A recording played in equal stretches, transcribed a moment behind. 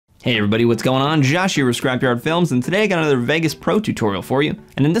Hey everybody, what's going on? Josh here with Scrapyard Films, and today I got another Vegas Pro tutorial for you.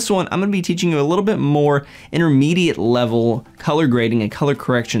 And in this one, I'm going to be teaching you a little bit more intermediate level color grading and color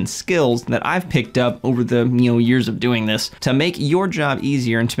correction skills that I've picked up over the years of doing this to make your job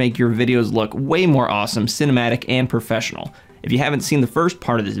easier and to make your videos look way more awesome, cinematic, and professional. If you haven't seen the first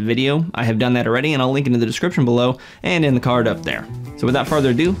part of this video, I have done that already, and I'll link it in the description below and in the card up there. So without further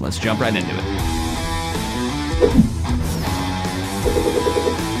ado, let's jump right into it.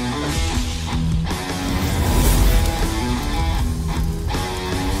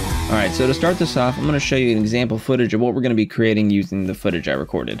 Alright, so to start this off, I'm going to show you an example footage of what we're going to be creating using the footage I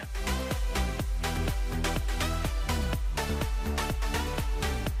recorded.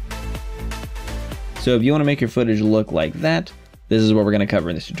 So if you want to make your footage look like that, this is what we're going to cover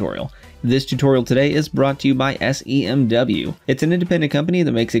in this tutorial. This tutorial today is brought to you by SEMW. It's an independent company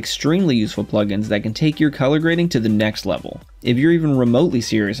that makes extremely useful plugins that can take your color grading to the next level. If you're even remotely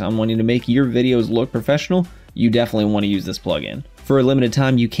serious on wanting to make your videos look professional, you definitely want to use this plugin. For a limited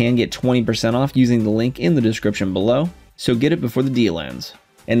time, you can get 20% off using the link in the description below, so get it before the deal ends.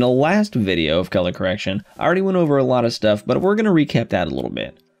 In the last video of color correction, I already went over a lot of stuff, but we're going to recap that a little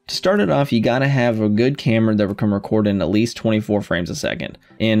bit. To start it off, you gotta have a good camera that can record in at least 24 frames a second.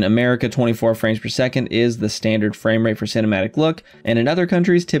 In America, 24 frames per second is the standard frame rate for cinematic look, and in other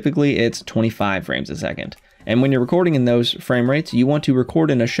countries, typically it's 25 frames a second. And when you're recording in those frame rates, you want to record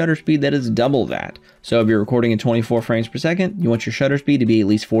in a shutter speed that is double that. So if you're recording in 24 frames per second, you want your shutter speed to be at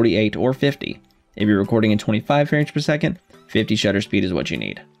least 48 or 50. If you're recording in 25 frames per second, 50 shutter speed is what you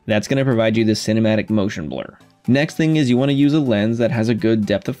need. That's going to provide you the cinematic motion blur. Next thing is you want to use a lens that has a good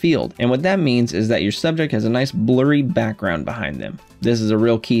depth of field. And what that means is that your subject has a nice blurry background behind them. This is a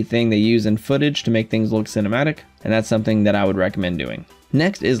real key thing they use in footage to make things look cinematic, and that's something that I would recommend doing.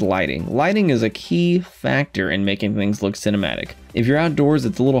 Next is lighting. Lighting is a key factor in making things look cinematic. If you're outdoors,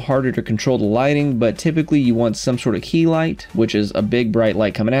 it's a little harder to control the lighting, but typically you want some sort of key light, which is a big bright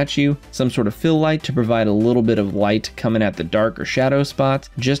light coming at you, some sort of fill light to provide a little bit of light coming at the dark or shadow spots,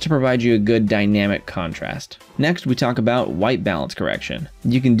 just to provide you a good dynamic contrast. Next, we talk about white balance correction.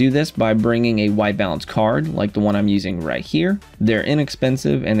 You can do this by bringing a white balance card, like the one I'm using right here. They're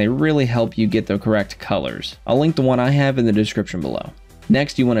inexpensive and they really help you get the correct colors. I'll link the one I have in the description below.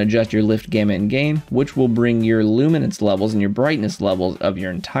 Next, you want to adjust your lift, gamma, and gain, which will bring your luminance levels and your brightness levels of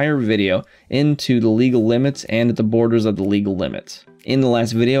your entire video into the legal limits and at the borders of the legal limits. In the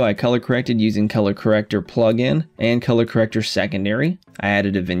last video, I color corrected using Color Corrector plugin and Color Corrector secondary. I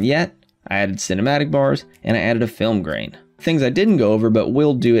added a vignette, I added cinematic bars, and I added a film grain. Things I didn't go over but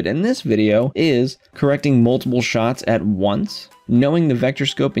will do it in this video is correcting multiple shots at once, knowing the vector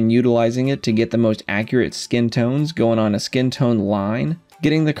scope and utilizing it to get the most accurate skin tones going on a skin tone line,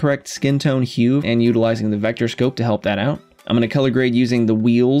 getting the correct skin tone hue and utilizing the vector scope to help that out. I'm going to color grade using the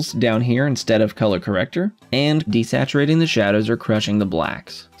wheels down here instead of color corrector, and desaturating the shadows or crushing the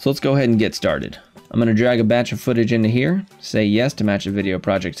blacks. So let's go ahead and get started. I'm going to drag a batch of footage into here, say yes to match the video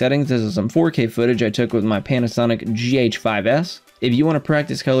project settings. This is some 4K footage I took with my Panasonic GH5S. If you want to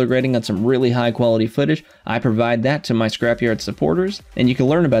practice color grading on some really high quality footage, I provide that to my Scrapyard supporters, and you can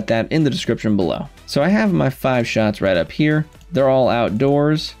learn about that in the description below. So I have my 5 shots right up here. They're all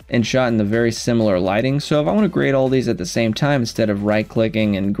outdoors and shot in the very similar lighting, so if I want to grade all these at the same time instead of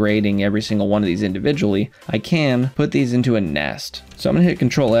right-clicking and grading every single one of these individually, I can put these into a nest. So I'm going to hit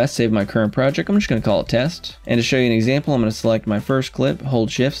Control-S, save my current project. I'm just going to call it test. And to show you an example, I'm going to select my first clip, hold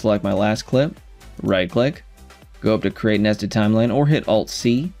Shift, select my last clip, right-click, go up to Create Nested Timeline, or hit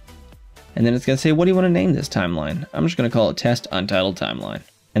Alt-C, and then it's going to say, what do you want to name this timeline? I'm just going to call it Test Untitled Timeline.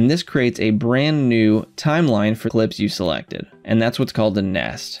 And this creates a brand new timeline for clips you selected. And that's what's called a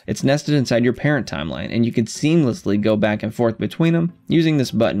nest. It's nested inside your parent timeline, and you can seamlessly go back and forth between them using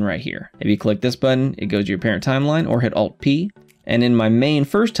this button right here. If you click this button, it goes to your parent timeline, or hit Alt-P. And in my main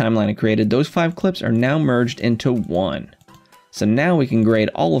first timeline I created, those 5 clips are now merged into one. So now we can grade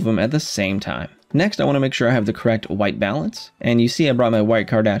all of them at the same time. Next, I want to make sure I have the correct white balance. And you see I brought my white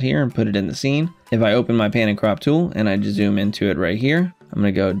card out here and put it in the scene. If I open my pan and crop tool and I just zoom into it right here, I'm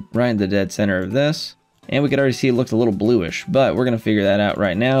going to go right in the dead center of this. And we can already see it looks a little bluish, but we're going to figure that out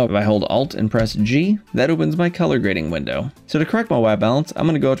right now. If I hold Alt and press G, that opens my color grading window. So to correct my white balance, I'm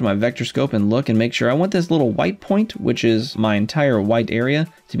going to go to my vector scope and look and make sure I want this little white point, which is my entire white area,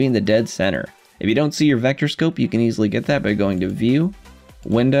 to be in the dead center. If you don't see your vector scope, you can easily get that by going to View,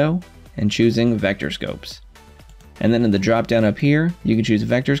 Window, and choosing Vector Scopes. And then in the drop down up here, you can choose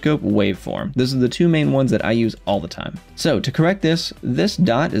Vector Scope Waveform. Those are the 2 main ones that I use all the time. So to correct this, this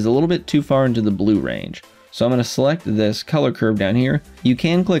dot is a little bit too far into the blue range. So I'm going to select this color curve down here. You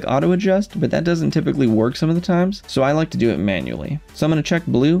can click auto adjust, but that doesn't typically work some of the times. So I like to do it manually. So I'm going to check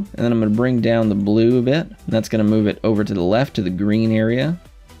blue, and then I'm going to bring down the blue a bit. And that's going to move it over to the left to the green area.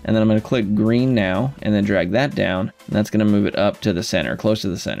 And then I'm going to click green now, and then drag that down. And that's going to move it up to the center, close to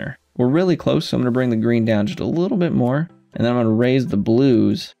the center. We're really close, so I'm going to bring the green down just a little bit more. And then I'm going to raise the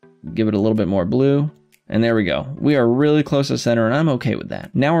blues, give it a little bit more blue. And there we go. We are really close to center, and I'm okay with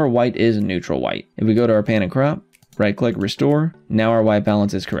that. Now our white is neutral white. If we go to our pan and crop, right click, restore, now our white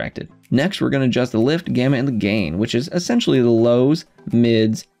balance is corrected. Next, we're going to adjust the lift, gamma, and the gain, which is essentially the lows,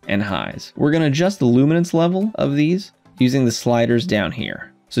 mids, and highs. We're going to adjust the luminance level of these using the sliders down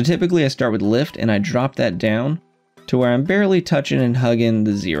here. So typically I start with lift and I drop that down to where I'm barely touching and hugging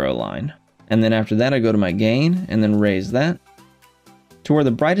the 0 line. And then after that I go to my gain and then raise that to where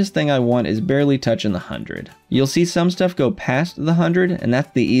the brightest thing I want is barely touching the 100. You'll see some stuff go past the 100, and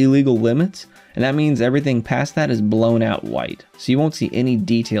that's the illegal limits, and that means everything past that is blown out white. So you won't see any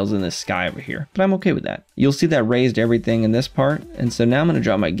details in the sky over here, but I'm okay with that. You'll see that raised everything in this part, and so now I'm going to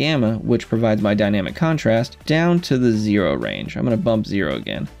drop my gamma, which provides my dynamic contrast, down to the 0 range. I'm going to bump 0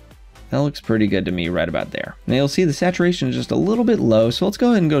 again. That looks pretty good to me right about there. Now you'll see the saturation is just a little bit low, so let's go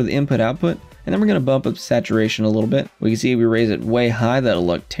ahead and go to the input output. And then we're going to bump up saturation a little bit. We can see if we raise it way high, that'll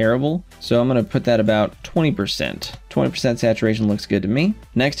look terrible. So I'm going to put that about 20%. 20% saturation looks good to me.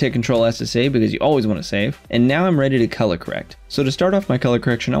 Next, hit Control S to save because you always want to save. And now I'm ready to color correct. So to start off my color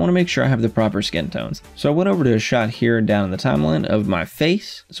correction, I want to make sure I have the proper skin tones. So I went over to a shot here down in the timeline of my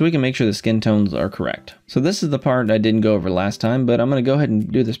face so we can make sure the skin tones are correct. So this is the part I didn't go over last time, but I'm going to go ahead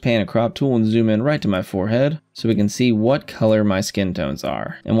and do this pan and crop tool and zoom in right to my forehead so we can see what color my skin tones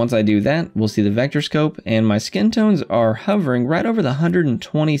are. And once I do that, we'll see the vector scope, and my skin tones are hovering right over the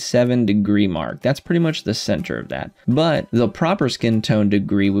 127 degree mark. That's pretty much the center of that. But the proper skin tone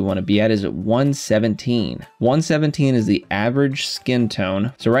degree we want to be at is at 117. 117 is the average skin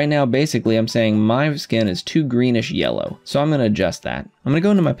tone. So right now, basically, I'm saying my skin is too greenish yellow. So I'm going to adjust that. I'm going to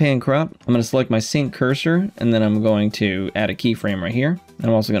go into my pan crop. I'm going to select my sync cursor, and then I'm going to add a keyframe right here. And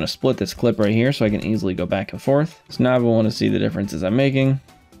I'm also going to split this clip right here so I can easily go back and forth. So now if I want to see the differences I'm making,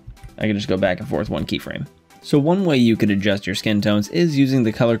 I can just go back and forth one keyframe. So one way you could adjust your skin tones is using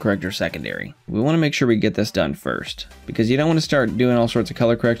the color corrector secondary. We want to make sure we get this done first, because you don't want to start doing all sorts of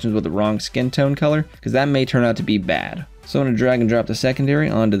color corrections with the wrong skin tone color, because that may turn out to be bad. So I'm going to drag and drop the secondary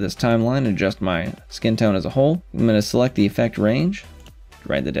onto this timeline and adjust my skin tone as a whole. I'm going to select the effect range,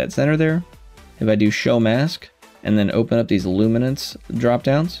 right in the dead center there. If I do show mask, and then open up these luminance drop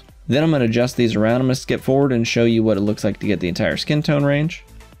downs, then I'm going to adjust these around. I'm going to skip forward and show you what it looks like to get the entire skin tone range.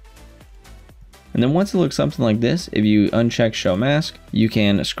 And then once it looks something like this, if you uncheck show mask, you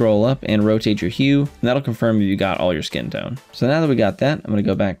can scroll up and rotate your hue, and that'll confirm if you got all your skin tone. So now that we got that, I'm going to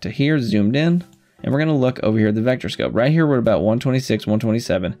go back to here, zoomed in, and we're going to look over here at the vector scope. Right here we're about 126,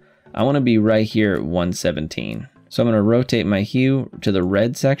 127. I want to be right here at 117. So I'm going to rotate my hue to the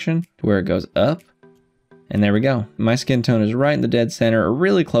red section to where it goes up. And there we go. My skin tone is right in the dead center, or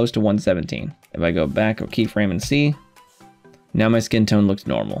really close to 117. If I go back a keyframe and see, now my skin tone looks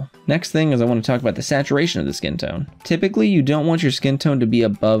normal. Next thing is I want to talk about the saturation of the skin tone. Typically, you don't want your skin tone to be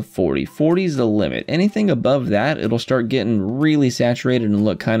above 40. 40 is the limit. Anything above that, it'll start getting really saturated and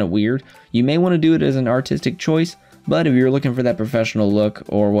look kind of weird. You may want to do it as an artistic choice, but if you're looking for that professional look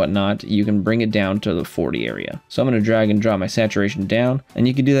or whatnot, you can bring it down to the 40 area. So I'm going to drag and drop my saturation down, and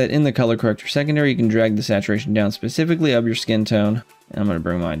you can do that in the color corrector secondary. You can drag the saturation down specifically of your skin tone, and I'm going to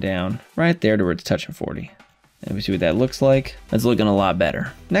bring mine down right there to where it's touching 40. And we see what that looks like. That's looking a lot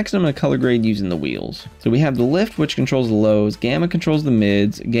better. Next, I'm going to color grade using the wheels. So we have the lift, which controls the lows, gamma controls the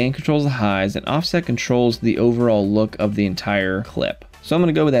mids, gain controls the highs, and offset controls the overall look of the entire clip. So I'm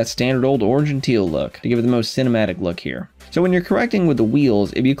going to go with that standard old orange and teal look to give it the most cinematic look here. So when you're correcting with the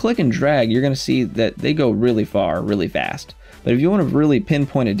wheels, if you click and drag, you're going to see that they go really far, really fast. But if you want to really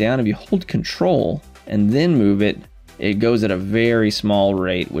pinpoint it down, if you hold control and then move it, it goes at a very small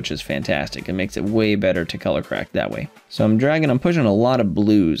rate, which is fantastic. It makes it way better to color correct that way. So I'm dragging, I'm pushing a lot of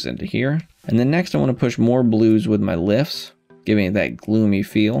blues into here. And then next I want to push more blues with my lifts, giving it that gloomy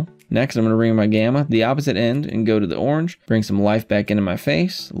feel. Next, I'm going to bring my gamma the opposite end and go to the orange, bring some life back into my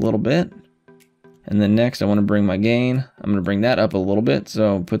face a little bit. And then next, I want to bring my gain. I'm going to bring that up a little bit,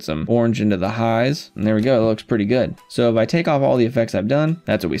 so put some orange into the highs. And there we go, it looks pretty good. So if I take off all the effects I've done,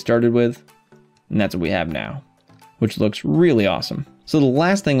 that's what we started with, and that's what we have now, which looks really awesome. So the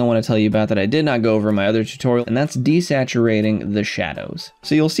last thing I want to tell you about that I did not go over in my other tutorial, and that's desaturating the shadows.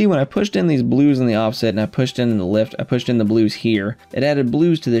 So you'll see when I pushed in these blues in the offset and I pushed in the lift, I pushed in the blues here, it added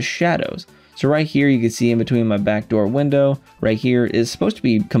blues to the shadows. So right here you can see in between my backdoor window, right here is supposed to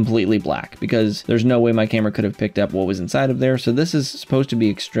be completely black because there's no way my camera could have picked up what was inside of there. So this is supposed to be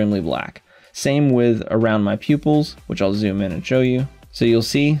extremely black. Same with around my pupils, which I'll zoom in and show you. So you'll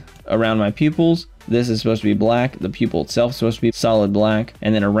see around my pupils, this is supposed to be black. The pupil itself is supposed to be solid black.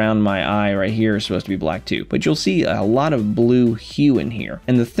 And then around my eye right here is supposed to be black too. But you'll see a lot of blue hue in here.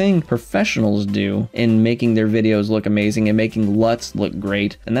 And the thing professionals do in making their videos look amazing and making LUTs look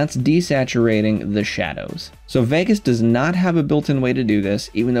great, and that's desaturating the shadows. So Vegas does not have a built-in way to do this,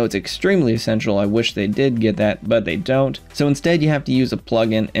 even though it's extremely essential. I wish they did get that, but they don't. So instead you have to use a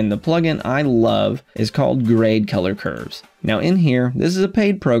plugin, and the plugin I love is called Grade Color Curves. Now in here, this is a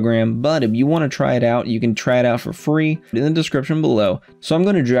paid program, but if you want to try it out, you can try it out for free in the description below. So I'm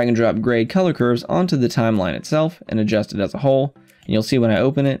going to drag and drop Grade Color Curves onto the timeline itself and adjust it as a whole. And you'll see when I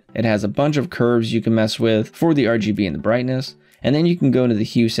open it, it has a bunch of curves you can mess with for the RGB and the brightness. And then you can go into the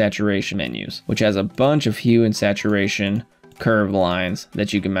hue saturation menus, which has a bunch of hue and saturation curve lines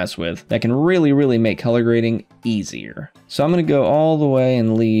that you can mess with that can really make color grading easier. So I'm going to go all the way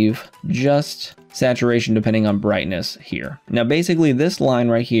and leave just saturation depending on brightness here. Now basically this line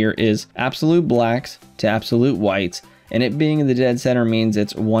right here is absolute blacks to absolute whites, and it being in the dead center means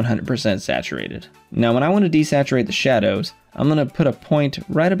it's 100% saturated. Now when I want to desaturate the shadows, I'm going to put a point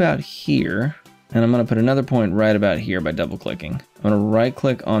right about here, and I'm going to put another point right about here by double clicking. I'm going to right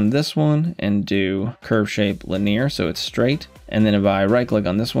click on this one and do curve shape linear so it's straight. And then if I right click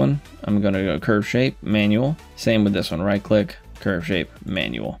on this one, I'm going to go curve shape manual. Same with this one, right click, curve shape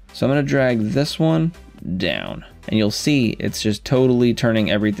manual. So I'm going to drag this one down, and you'll see it's just totally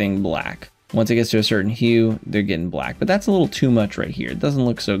turning everything black. Once it gets to a certain hue, they're getting black, but that's a little too much right here. It doesn't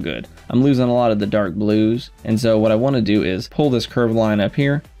look so good. I'm losing a lot of the dark blues. And so what I want to do is pull this curve line up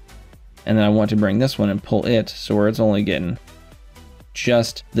here, and then I want to bring this one and pull it so where it's only getting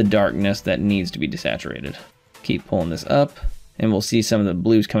just the darkness that needs to be desaturated. Keep pulling this up, and we'll see some of the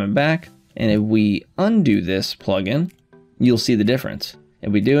blues coming back. And if we undo this plugin, you'll see the difference.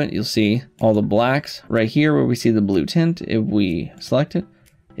 If we do it, you'll see all the blacks right here where we see the blue tint. If we select it,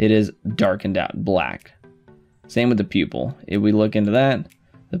 it is darkened out black. Same with the pupil. If we look into that,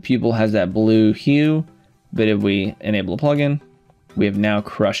 the pupil has that blue hue, but if we enable a plugin, we have now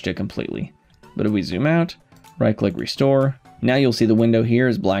crushed it completely. But if we zoom out, right click restore, now you'll see the window here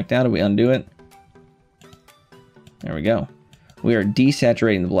is blacked out. If we undo it, there we go. We are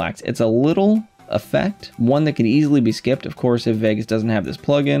desaturating the blacks. It's a little effect, one that can easily be skipped, of course, if Vegas doesn't have this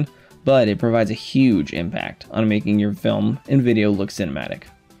plugin, but it provides a huge impact on making your film and video look cinematic.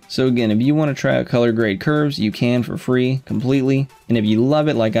 So again, if you want to try out color grade curves, you can for free completely. And if you love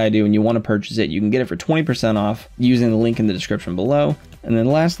it like I do and you want to purchase it, you can get it for 20% off using the link in the description below. And then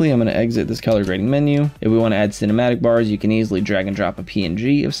lastly, I'm going to exit this color grading menu. If we want to add cinematic bars, you can easily drag and drop a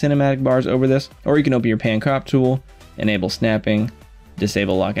PNG of cinematic bars over this, or you can open your pan crop tool, enable snapping,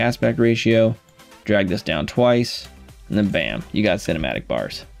 disable lock aspect ratio, drag this down twice, and then bam, you got cinematic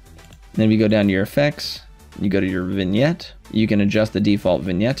bars. And then if you go down to your effects, you go to your vignette, you can adjust the default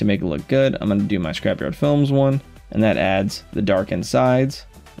vignette to make it look good. I'm going to do my Scrapyard Films one, and that adds the darkened sides,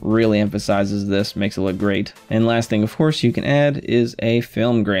 really emphasizes this, makes it look great. And last thing, of course, you can add is a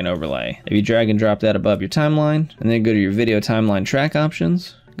film grain overlay. If you drag and drop that above your timeline, and then go to your video timeline track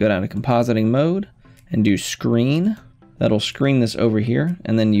options, go down to compositing mode, and do screen, that'll screen this over here,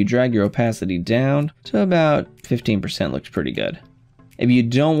 and then you drag your opacity down to about 15%, looks pretty good. If you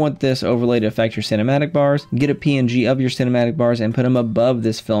don't want this overlay to affect your cinematic bars, get a PNG of your cinematic bars and put them above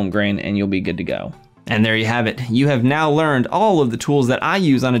this film grain and you'll be good to go. And there you have it. You have now learned all of the tools that I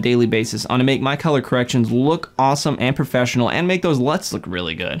use on a daily basis to make my color corrections look awesome and professional and make those LUTs look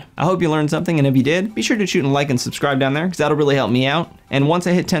really good. I hope you learned something, and if you did, be sure to shoot a like and subscribe down there because that'll really help me out. And once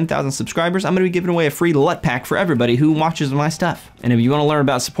I hit 10,000 subscribers, I'm going to be giving away a free LUT pack for everybody who watches my stuff. And if you want to learn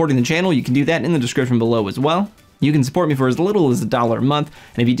about supporting the channel, you can do that in the description below as well. You can support me for as little as $1 a month,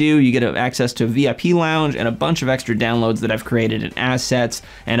 and if you do, you get access to a VIP lounge and a bunch of extra downloads that I've created and assets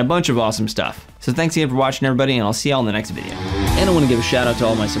and a bunch of awesome stuff. So thanks again for watching, everybody, and I'll see y'all in the next video. And I want to give a shout out to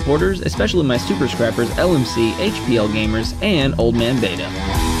all my supporters, especially my super scrappers, LMC, HPL Gamers, and Old Man Beta.